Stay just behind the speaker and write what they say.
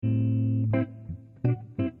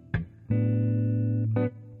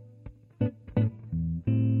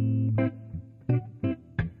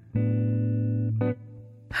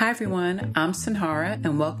Hi everyone, I'm Sanhara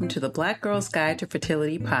and welcome to the Black Girl's Guide to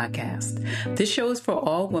Fertility podcast. This show is for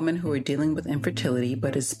all women who are dealing with infertility,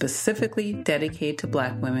 but is specifically dedicated to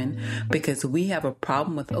Black women because we have a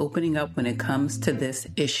problem with opening up when it comes to this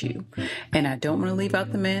issue. And I don't want to leave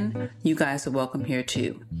out the men. You guys are welcome here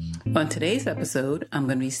too. On today's episode, I'm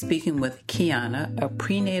going to be speaking with Kiana, a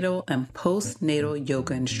prenatal and postnatal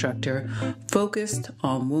yoga instructor focused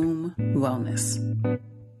on womb wellness.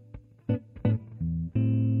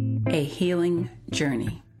 A healing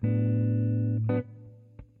journey.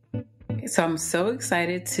 So I'm so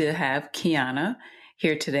excited to have Kiana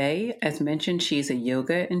here today. As mentioned, she's a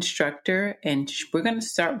yoga instructor, and we're going to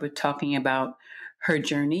start with talking about her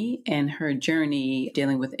journey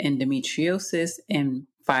dealing with endometriosis and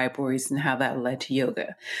fibroids and how that led to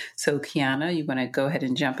yoga. So Kiana, you want to go ahead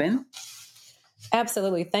and jump in?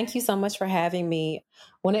 Absolutely. Thank you so much for having me.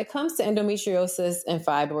 When it comes to endometriosis and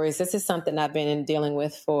fibroids, this is something I've been dealing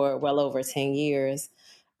with for well over 10 years.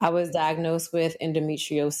 I was diagnosed with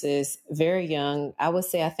endometriosis very young. I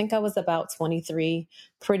think I was about 23,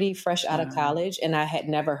 pretty fresh out of college, and I had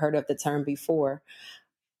never heard of the term before.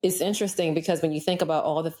 It's interesting because when you think about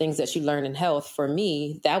all the things that you learn in health, for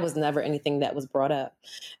me, that was never anything that was brought up.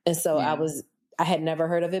 And so I had never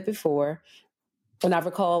heard of it before. And I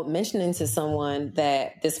recall mentioning to someone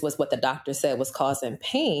that this was what the doctor said was causing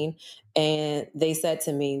pain. And they said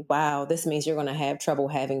to me, wow, this means you're going to have trouble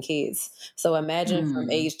having kids. So imagine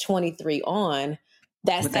from age 23 on,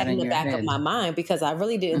 that sat in the back of my mind because I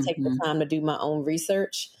really didn't take the time to do my own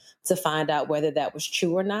research to find out whether that was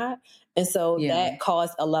true or not. And so that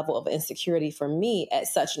caused a level of insecurity for me at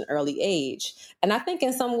such an early age. And I think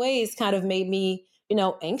in some ways kind of made me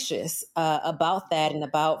anxious about that and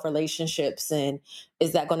about relationships and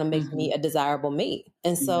is that going to make me a desirable mate?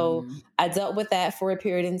 And so I dealt with that for a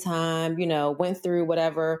period in time, went through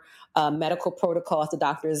whatever medical protocols the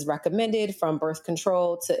doctors recommended, from birth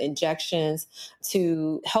control to injections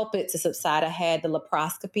to help it to subside. I had the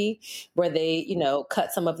laparoscopy where they,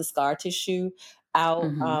 cut some of the scar tissue out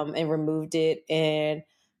and removed it. And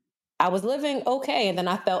I was living okay. And then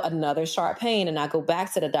I felt another sharp pain and I go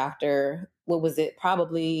back to the doctor. What was it?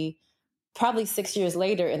 Probably 6 years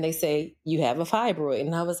later. And they say, you have a fibroid.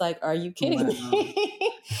 And I was like, are you kidding me?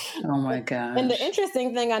 Oh my gosh. And the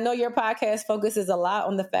interesting thing, I know your podcast focuses a lot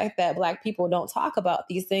on the fact that Black people don't talk about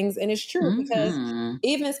these things. And it's true because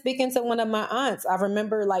even speaking to one of my aunts, I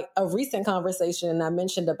remember like a recent conversation and I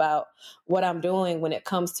mentioned about what I'm doing when it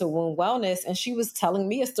comes to womb wellness. And she was telling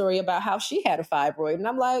me a story about how she had a fibroid. And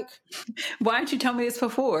I'm like, why didn't you tell me this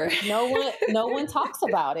before? No one talks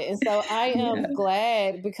about it. And so I am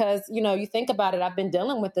glad because, you think about it, I've been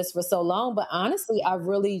dealing with this for so long, but honestly, I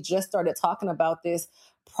really just started talking about this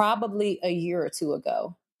probably a year or two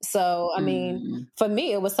ago. So, I mean, for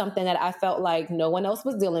me, it was something that I felt like no one else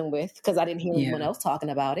was dealing with because I didn't hear anyone else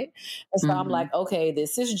talking about it. And so I'm like, okay,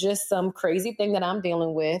 this is just some crazy thing that I'm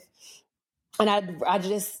dealing with. And I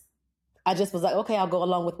just was like, okay, I'll go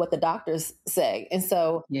along with what the doctors say. And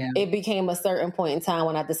so it became a certain point in time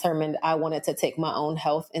when I determined I wanted to take my own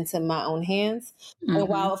health into my own hands. And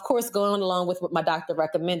while, of course, going along with what my doctor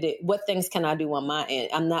recommended, what things can I do on my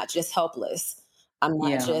end? I'm not just helpless. I'm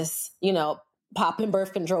not just, popping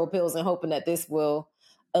birth control pills and hoping that this will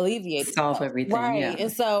alleviate solve everything. Right. Yeah.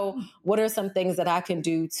 And so what are some things that I can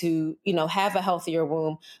do to, have a healthier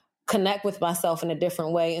womb, connect with myself in a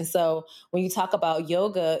different way? And so when you talk about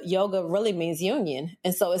yoga really means union.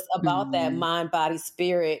 And so it's about that mind, body,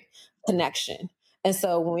 spirit connection. And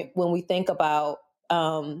so when we think about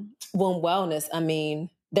womb wellness, I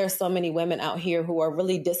mean, there's so many women out here who are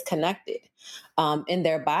really disconnected in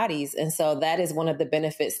their bodies. And so that is one of the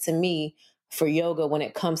benefits to me for yoga when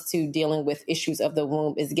it comes to dealing with issues of the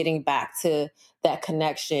womb, is getting back to that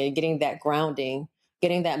connection, getting that grounding,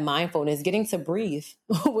 getting that mindfulness, getting to breathe,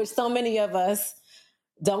 which so many of us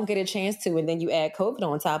don't get a chance to. And then you add COVID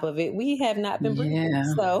on top of it. We have not been breathing.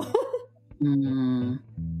 So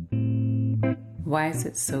why is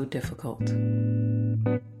it so difficult?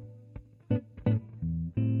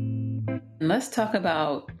 Let's talk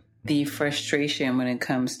about the frustration when it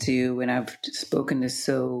comes to, and I've spoken to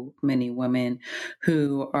so many women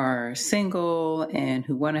who are single and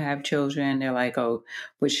who want to have children. They're like, oh,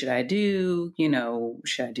 what should I do?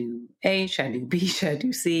 Should I do A? Should I do B? Should I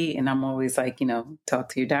do C? And I'm always like, talk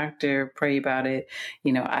to your doctor, pray about it.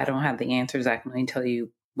 I don't have the answers. I can only tell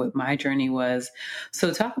you what my journey was.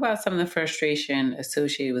 So talk about some of the frustration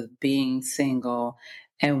associated with being single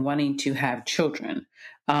and wanting to have children.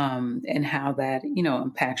 And how that,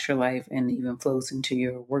 impacts your life and even flows into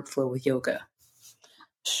your workflow with yoga.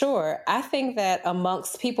 Sure. I think that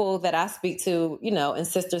amongst people that I speak to, in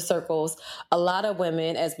sister circles, a lot of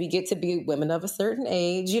women, as we get to be women of a certain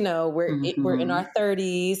age, we're in Mm-hmm. our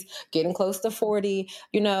 30s, getting close to 40,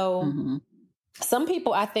 Mm-hmm. some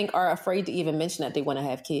people I think are afraid to even mention that they want to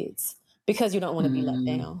have kids because you don't want to be let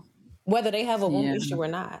Mm-hmm. down. Whether they have a womb Yeah. issue or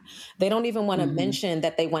not, they don't even want to Mm-hmm. mention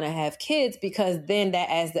that they want to have kids because then that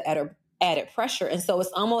adds the added pressure. And so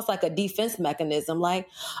it's almost like a defense mechanism like,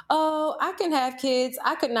 oh, I can have kids.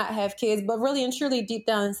 I could not have kids. But really and truly, deep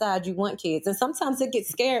down inside, you want kids. And sometimes it gets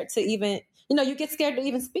scared to even, you get scared to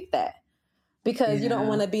even speak that because you don't Yeah.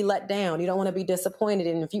 want to be let down. You don't want to be disappointed.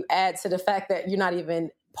 And if you add to the fact that you're not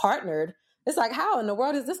even partnered, it's like, how in the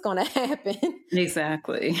world is this going to happen?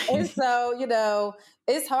 Exactly. And so,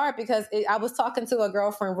 it's hard because I was talking to a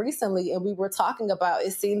girlfriend recently and we were talking about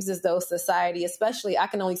it seems as though society, especially, I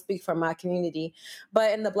can only speak for my community,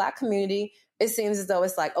 but in the Black community, it seems as though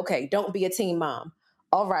it's like, okay, don't be a teen mom.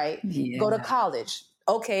 All right, go to Yeah. college.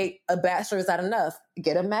 Okay, a bachelor is not enough.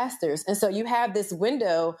 Get a master's. And so you have this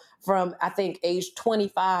window from, I think, age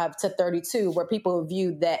 25 to 32, where people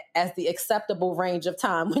view that as the acceptable range of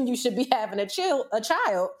time when you should be having a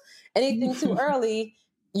child. Anything too early,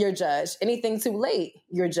 you're judged. Anything too late,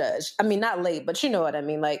 you're judged. I mean, not late, but you know what I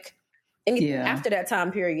mean? Like anything Yeah. after that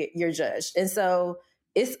time period, you're judged. And so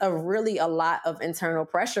it's a lot of internal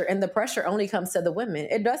pressure. And the pressure only comes to the women.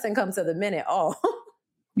 It doesn't come to the men at all.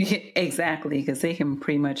 Yeah, exactly, because they can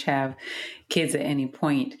pretty much have kids at any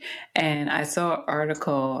point. And I saw an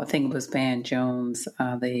article, I think it was Van Jones,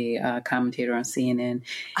 the commentator on CNN.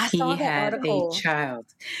 I He saw that had a article. child.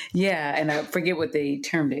 Yeah, and I forget what they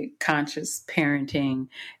termed it, conscious parenting.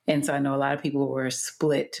 And so I know a lot of people were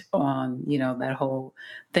split on, that whole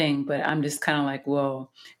thing. But I'm just kind of like,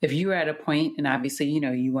 well, if you're at a point, and obviously,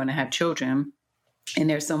 you want to have children, and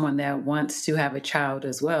there's someone that wants to have a child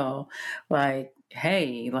as well, like,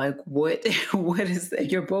 hey, like what what is,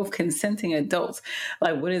 you're both consenting adults,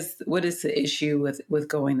 like what is the issue with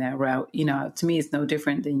going that route? To me it's no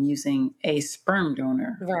different than using a sperm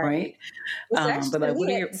donor, Right. right? It's But actually, like, to what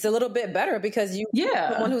are me, your, it's a little bit better because you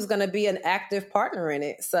someone yeah, who's going to be an active partner in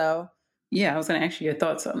it. So yeah, I was going to ask you your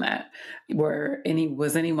thoughts on that.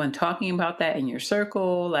 Was anyone talking about that in your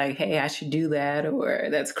circle, like, hey, I should do that, or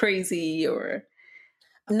that's crazy, or?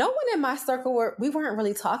 no one in my circle we weren't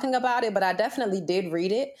really talking about it, but I definitely did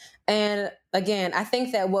read it. And again, I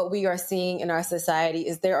think that what we are seeing in our society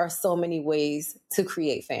is there are so many ways to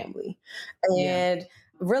create family. Yeah. And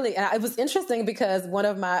really, and it was interesting because one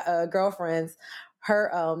of my girlfriends, her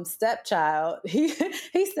stepchild, he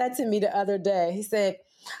said to me the other day, he said,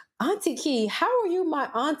 Auntie Key, how are you my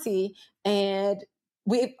auntie? And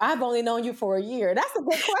I've only known you for a year. That's a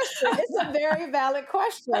good question. It's a very valid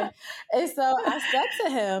question. And so I said to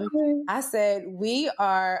him, I said, we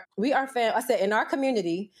are fam. I said, in our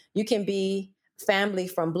community, you can be family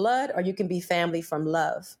from blood or you can be family from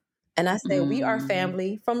love. And I said, we are Mm,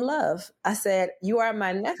 family from love. I said, you are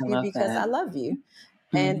my I nephew love because I that. love you.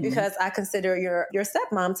 And Hmm. because I consider your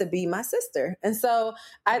stepmom to be my sister. And so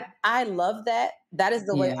I love that. That is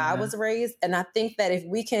the way I Yeah. was raised. And I think that if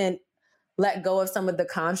we can let go of some of the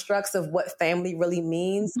constructs of what family really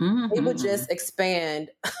means, it would Hmm. just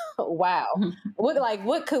expand. Wow.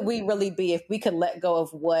 What could we really be if we could let go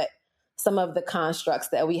of what some of the constructs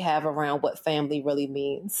that we have around what family really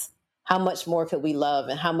means? How much more could we love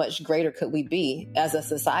and how much greater could we be as a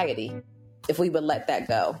society if we would let that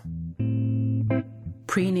go?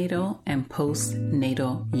 Prenatal and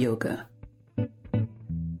postnatal yoga.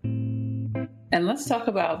 And let's talk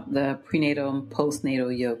about the prenatal and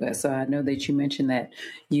postnatal yoga. So I know that you mentioned that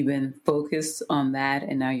you've been focused on that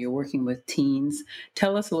and now you're working with teens.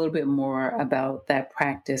 Tell us a little bit more about that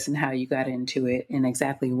practice and how you got into it and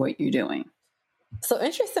exactly what you're doing. So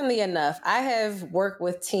interestingly enough, I have worked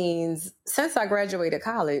with teens since I graduated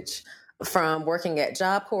college, from working at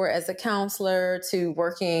Job Corps as a counselor to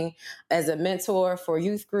working as a mentor for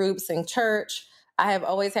youth groups in church. I have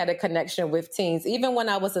always had a connection with teens. Even when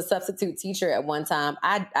I was a substitute teacher at one time,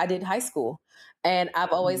 I did high school and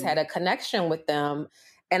I've always had Mhm. a connection with them.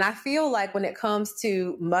 And I feel like when it comes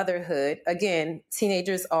to motherhood, again,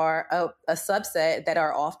 teenagers are a subset that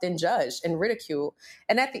are often judged and ridiculed.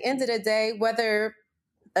 And at the end of the day, whether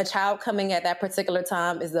a child coming at that particular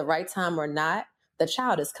time is the right time or not, the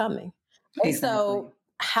child is coming. And Exactly. so,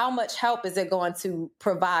 how much help is it going to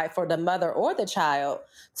provide for the mother or the child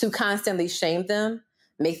to constantly shame them,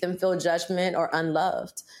 make them feel judgment or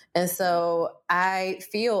unloved? And so, I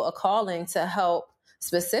feel a calling to help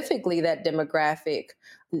specifically that demographic.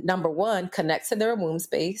 Number one, connect to their womb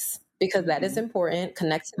space because that is Mhm. important,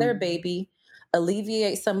 connect to their Mhm. baby,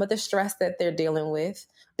 alleviate some of the stress that they're dealing with.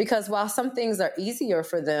 Because while some things are easier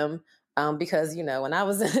for them, because when I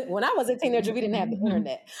was when I was a teenager, we didn't have the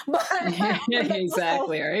internet. But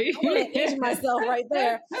exactly, right? I'm going to age myself right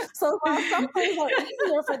there. So while some things are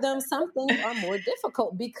easier for them, some things are more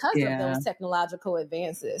difficult because of those technological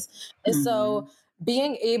advances. And so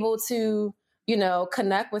being able to,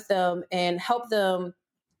 connect with them and help them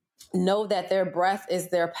know that their breath is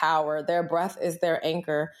their power, their breath is their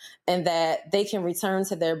anchor, and that they can return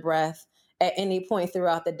to their breath at any point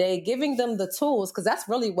throughout the day, giving them the tools, because that's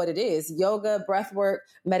really what it is. Yoga, breath work,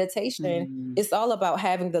 meditation, it's all about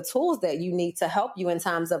having the tools that you need to help you in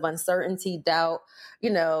times of uncertainty, doubt,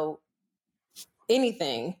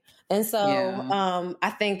 anything. And so I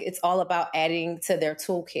think it's all about adding to their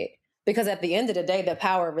toolkit, because at the end of the day, the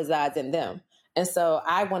power resides in them. And so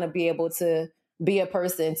I want to be able to be a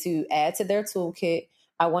person to add to their toolkit.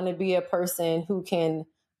 I want to be a person who can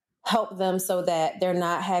help them so that they're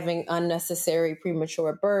not having unnecessary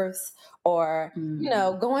premature births or,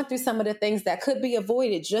 going through some of the things that could be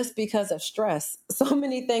avoided just because of stress. So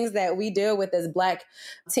many things that we deal with as Black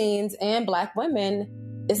teens and Black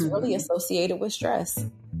women is really associated with stress.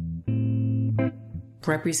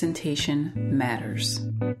 Representation matters.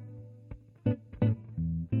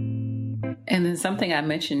 And then something I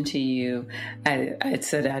mentioned to you, I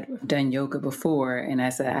said I'd done yoga before, and I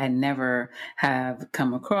said I never have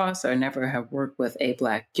come across or never have worked with a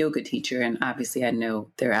Black yoga teacher. And obviously I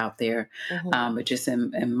know they're out there, but just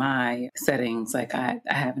in my settings, like I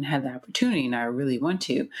haven't had the opportunity, and I really want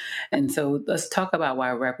to. And so let's talk about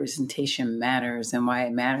why representation matters and why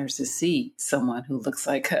it matters to see someone who looks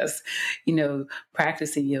like us,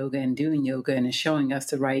 practicing yoga and doing yoga and showing us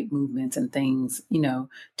the right movements and things,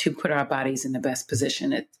 to put our bodies in the best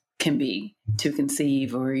position it can be to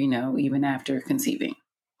conceive or, even after conceiving.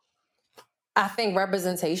 I think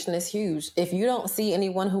representation is huge. If you don't see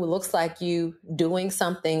anyone who looks like you doing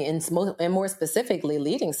something and more specifically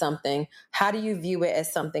leading something, how do you view it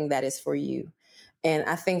as something that is for you? And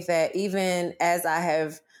I think that even as I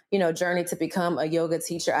have, journeyed to become a yoga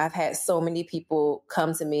teacher, I've had so many people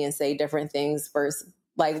come to me and say different things. First,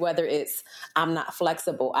 like whether it's, I'm not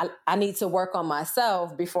flexible, I need to work on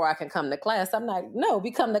myself before I can come to class. I'm like, no,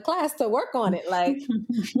 we come to class to work on it. Like,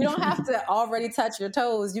 you don't have to already touch your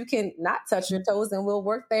toes. You can not touch your toes and we'll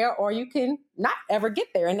work there, or you can not ever get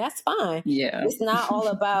there, and that's fine. Yeah. It's not all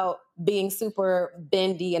about being super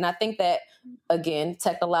bendy. And I think that, again,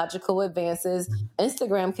 technological advances,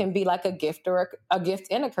 Instagram can be like a gift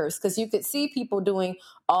and a curse, because you could see people doing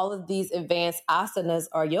all of these advanced asanas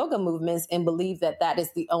or yoga movements and believe that that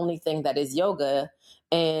is the only thing that is yoga,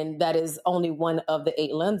 and that is only one of the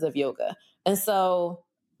 8 limbs of yoga. And so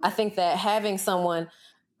I think that having someone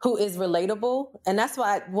who is relatable, and that's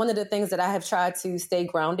why one of the things that I have tried to stay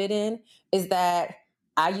grounded in is that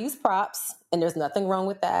I use props, and there's nothing wrong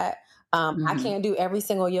with that. I can't do every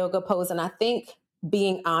single yoga pose. And I think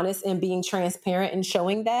being honest and being transparent and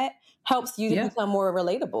showing that helps you to become more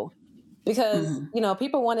relatable, because,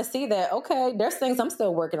 people want to see that, okay, there's things I'm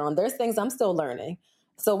still working on. There's things I'm still learning.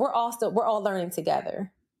 So we're all learning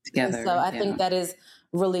together. And so I think that is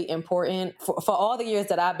really important for all the years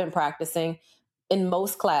that I've been practicing. In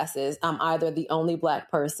most classes, I'm either the only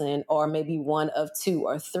Black person or maybe one of 2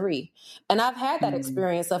 or 3. And I've had that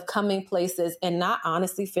experience of coming places and not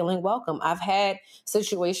honestly feeling welcome. I've had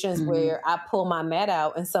situations where I pull my mat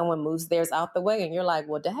out and someone moves theirs out the way, and you're like,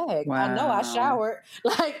 well, dang, I know I showered.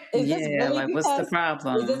 Like, is this really what's the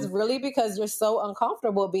problem? Is this really because you're so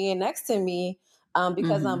uncomfortable being next to me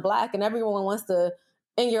because I'm Black? And everyone wants to,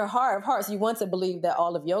 in your heart of hearts, you want to believe that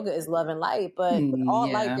all of yoga is love and light, but with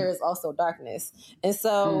all light, there is also darkness. And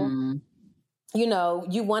so,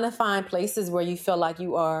 you want to find places where you feel like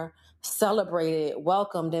you are celebrated,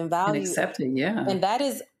 welcomed, and valued. And accepted, And that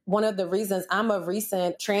is one of the reasons. I'm a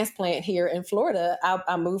recent transplant here in Florida.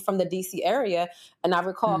 I moved from the DC area, and I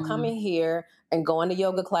recall coming here and going to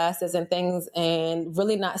yoga classes and things, and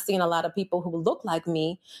really not seeing a lot of people who look like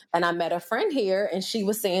me. And I met a friend here, and she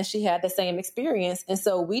was saying she had the same experience. And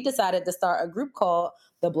so we decided to start a group called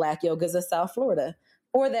the Black Yogas of South Florida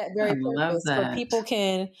for that very purpose, where people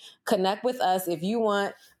can connect with us. If you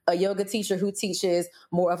want a yoga teacher who teaches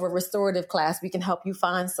more of a restorative class, we can help you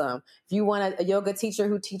find some. If you want a yoga teacher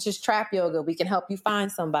who teaches trap yoga, we can help you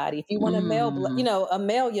find somebody. If you want a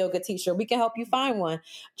male yoga teacher, we can help you find one.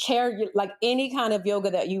 Like any kind of yoga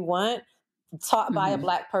that you want, taught by a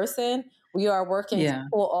Black person, we are working to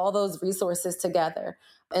pull all those resources together.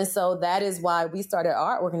 And so that is why we started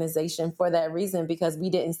our organization, for that reason, because we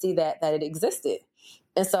didn't see that it existed.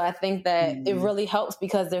 And so I think that it really helps,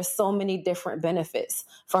 because there's so many different benefits,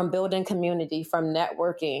 from building community, from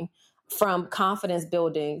networking, from confidence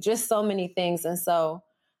building, just so many things. And so,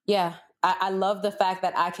 yeah, I love the fact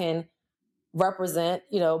that I can represent,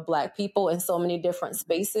 Black people in so many different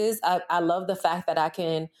spaces. I love the fact that I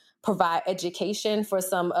can provide education for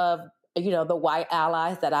some of, the white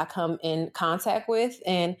allies that I come in contact with,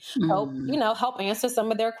 and help answer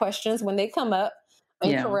some of their questions when they come up,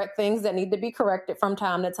 and correct things that need to be corrected from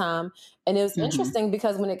time to time. And it was interesting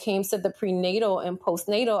because when it came to the prenatal and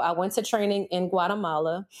postnatal, I went to training in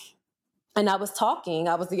Guatemala. And I was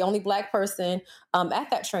the only Black person at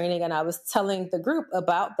that training. And I was telling the group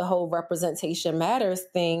about the whole representation matters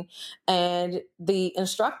thing. And the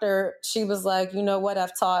instructor, she was like, you know what?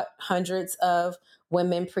 I've taught hundreds of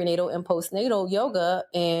women prenatal and postnatal yoga,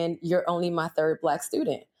 and you're only my third Black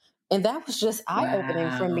student. And that was just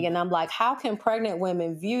eye-opening for me. And I'm like, how can pregnant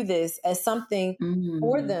women view this as something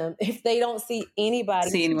for them if they don't see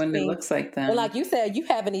anybody anyone that looks like them? And like you said, you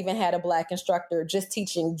haven't even had a Black instructor just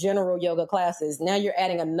teaching general yoga classes. Now you're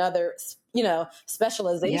adding another,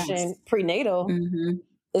 specialization, prenatal.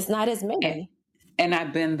 It's not as many. And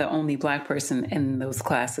I've been the only Black person in those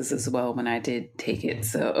classes as well when I did take it.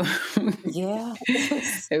 So yeah,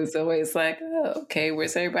 it was always like, oh, okay,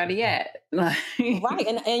 where's everybody at? Right.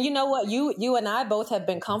 And you know what? You and I both have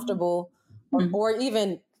been comfortable or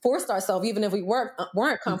even forced ourselves, even if we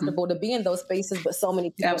weren't comfortable to be in those spaces, but so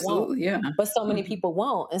many people won't. Yeah. But so many people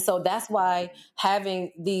won't. And so that's why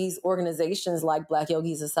having these organizations like Black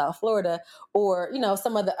Yogis of South Florida, or,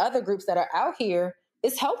 some of the other groups that are out here,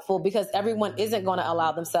 is helpful, because everyone isn't going to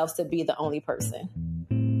allow themselves to be the only person.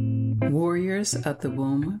 Warriors of the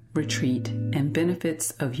Womb Retreat and benefits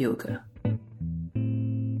of yoga.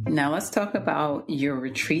 Now let's talk about your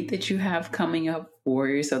retreat that you have coming up,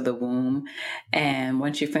 Warriors of the Womb. And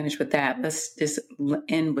once you finish with that, let's just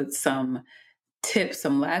end with some tips,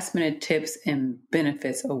 some last minute tips and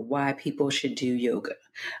benefits of why people should do yoga.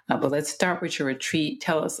 But let's start with your retreat.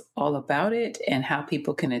 Tell us all about it and how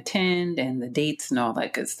people can attend and the dates and all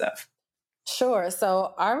that good stuff. Sure.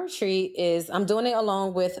 So our retreat I'm doing it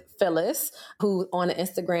along with Phyllis, who on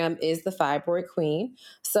Instagram is the Fibroid Queen.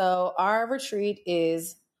 So our retreat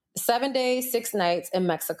is 7 days, 6 nights in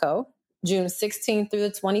Mexico, June 16th through the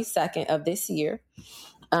 22nd of this year.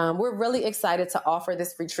 We're really excited to offer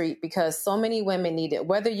this retreat because so many women need it,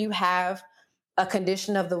 whether you have a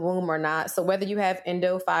condition of the womb or not. So whether you have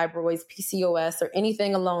endofibroids, PCOS, or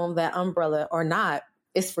anything along that umbrella or not,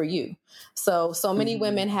 it's for you. So many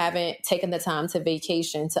women haven't taken the time to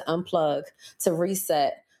vacation, to unplug, to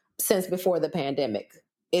reset since before the pandemic.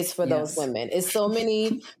 It's for those women. It's so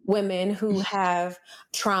many women who have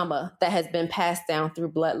trauma that has been passed down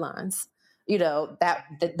through bloodlines. That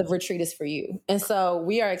the retreat is for you. And so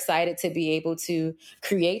we are excited to be able to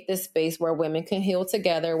create this space where women can heal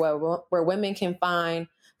together, where women can find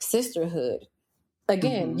sisterhood.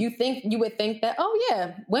 Again, you would think that, oh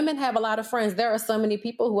yeah, women have a lot of friends. There are so many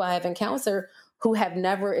people who I have encountered who have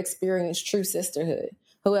never experienced true sisterhood,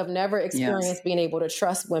 who have never experienced being able to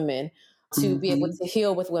trust women, to be able to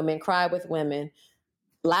heal with women, cry with women,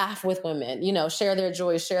 laugh with women, share their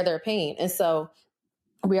joy, share their pain. And so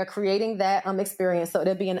we are creating that experience. So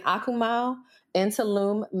it'll be in Akumal in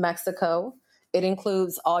Tulum, Mexico. It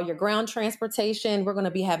includes all your ground transportation. We're going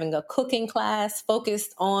to be having a cooking class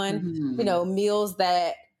focused on, meals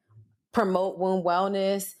that promote womb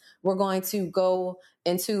wellness. We're going to go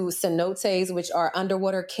into cenotes, which are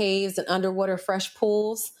underwater caves and underwater fresh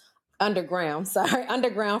pools. Underground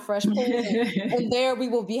fresh pools. And there we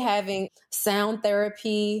will be having sound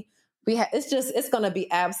therapy. It's going to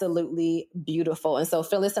be absolutely beautiful. And so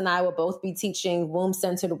Phyllis and I will both be teaching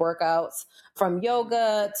womb-centered workouts, from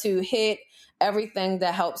yoga to HIIT, everything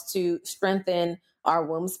that helps to strengthen our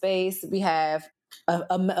womb space. We have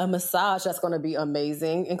a massage that's going to be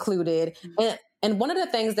amazing included. And one of the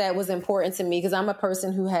things that was important to me, because I'm a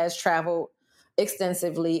person who has traveled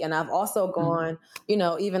extensively, and I've also gone,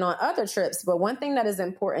 even on other trips. But one thing that is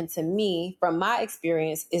important to me from my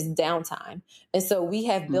experience is downtime. And so we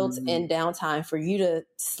have built in downtime for you to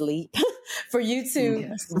sleep, for you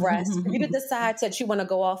to rest, for you to decide that you want to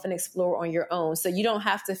go off and explore on your own. So you don't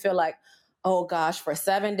have to feel like, oh gosh, for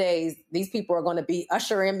 7 days, these people are going to be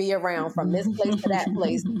ushering me around from this place to that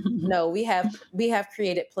place. No, we have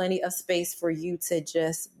created plenty of space for you to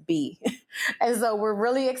just be. And so we're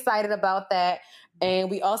really excited about that. And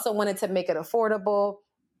we also wanted to make it affordable.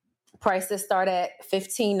 Prices start at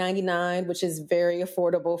 $15.99, which is very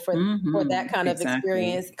affordable for that kind of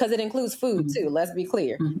experience, because it includes food too. Let's be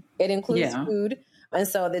clear. It includes food. And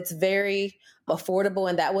so it's very affordable,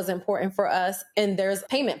 and that was important for us. And there's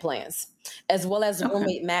payment plans as well as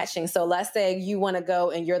roommate matching. So let's say you want to go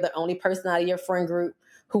and you're the only person out of your friend group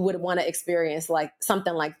who would want to experience like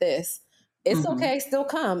something like this, it's okay, still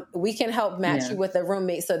come. We can help match you with a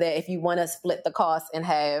roommate so that if you want to split the cost and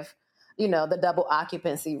have, the double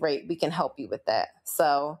occupancy rate, we can help you with that.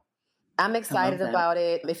 So I'm excited about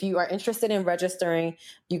it. If you are interested in registering,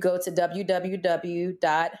 you go to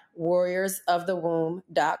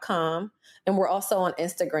www.warriorsofthewomb.com. And we're also on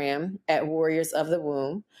Instagram at Warriors of the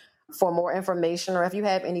Womb for more information, or if you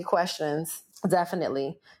have any questions,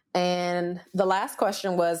 definitely. And the last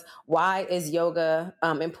question was, why is yoga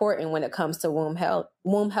important when it comes to womb health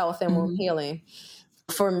and womb healing?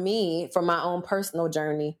 For me, for my own personal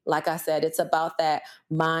journey, like I said, it's about that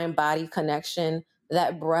mind-body connection.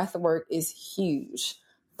 That breath work is huge.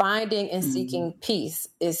 Finding and seeking peace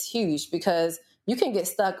is huge, because you can get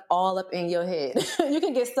stuck all up in your head. You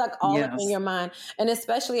can get stuck all up in your mind. And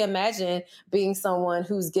especially imagine being someone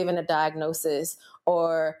who's given a diagnosis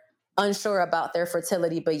or unsure about their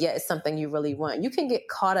fertility, but yet it's something you really want. You can get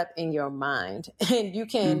caught up in your mind, and you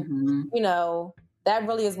can, that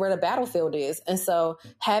really is where the battlefield is. And so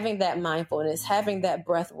having that mindfulness, having that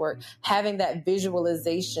breath work, having that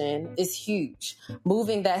visualization is huge.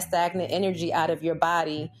 Moving that stagnant energy out of your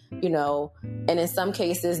body, and in some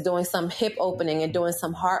cases doing some hip opening and doing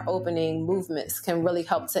some heart opening movements can really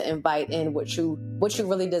help to invite in what you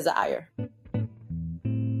really desire.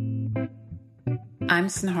 I'm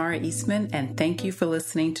Sinhara Eastman, and thank you for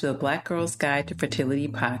listening to the Black Girl's Guide to Fertility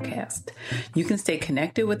podcast. You can stay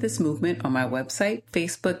connected with this movement on my website,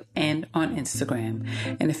 Facebook, and on Instagram.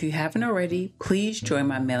 And if you haven't already, please join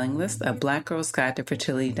my mailing list at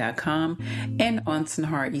blackgirlsguidetofertility.com and on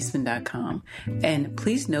sinharaeastman.com. And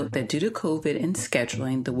please note that due to COVID and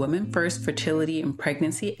scheduling, the Women First Fertility and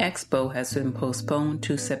Pregnancy Expo has been postponed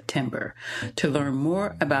to September. To learn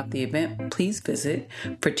more about the event, please visit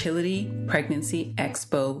fertilitypregnancyexpo.com.